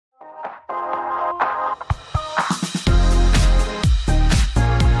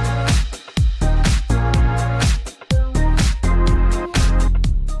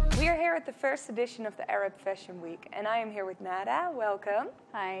first edition of the Arab Fashion Week, and I am here with Nada. Welcome.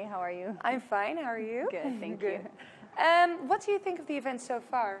 Hi, how are you? I'm fine. How are you? Good, thank you. What do you think of the event so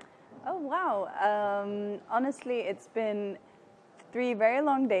far? Oh, wow. Honestly, it's been 3 very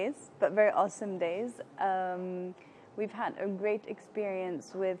long days, but very awesome days. We've had a great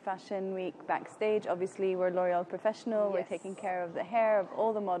experience with Fashion Week backstage. Obviously, we're L'Oreal Professional. Yes. We're taking care of the hair of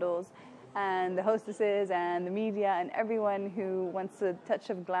all the models and the hostesses and the media and everyone who wants a touch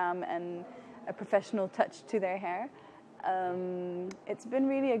of glam and a professional touch to their hair. It's been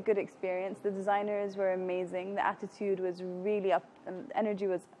really a good experience. The designers were amazing. The attitude was really up. The energy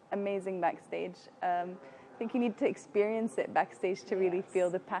was amazing backstage. I think you need to experience it backstage to really feel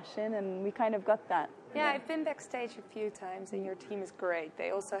the passion, and we kind of got that. Yeah, I've been backstage a few times, and your team is great.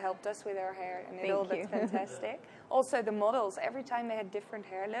 They also helped us with our hair, and it all looks fantastic. Also, the models, every time they had different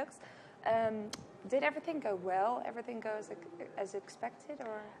hair looks. Did everything go well? Everything go as expected,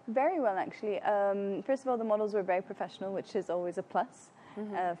 or? Very well, actually. First of all, the models were very professional, which is always a plus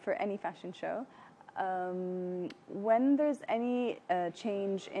for any fashion show. When there's any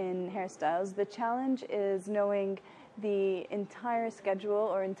change in hairstyles, the challenge is knowing the entire schedule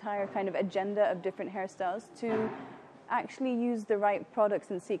or entire kind of agenda of different hairstyles to actually use the right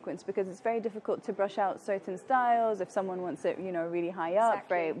products and sequence, because it's very difficult to brush out certain styles if someone wants it, you know, really high up,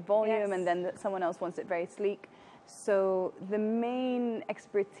 very volume, and then someone else wants it very sleek. So the main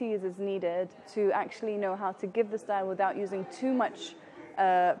expertise is needed to actually know how to give the style without using too much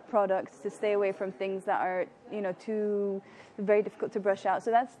products, to stay away from things that are, you know, too very difficult to brush out.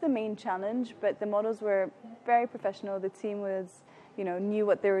 So that's the main challenge, but the models were very professional. The team was, you know, knew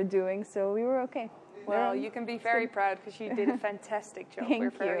what they were doing, so we were okay. Well, you can be very proud because you did a fantastic job.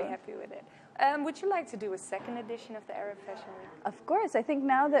 We're very happy with it. Would you like to do a second edition of the Arab Fashion Week? Of course. I think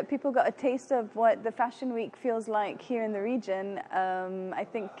now that people got a taste of what the Fashion Week feels like here in the region, I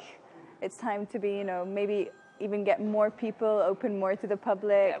think it's time to be, you know, maybe even get more people, open more to the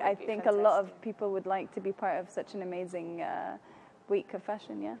public. I think a lot of people would like to be part of such an amazing week of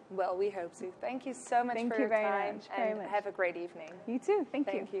fashion, yeah. Well, we hope so. Thank you so much for your time. Thank you very much. And have a great evening. You too. Thank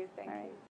you. Thank you.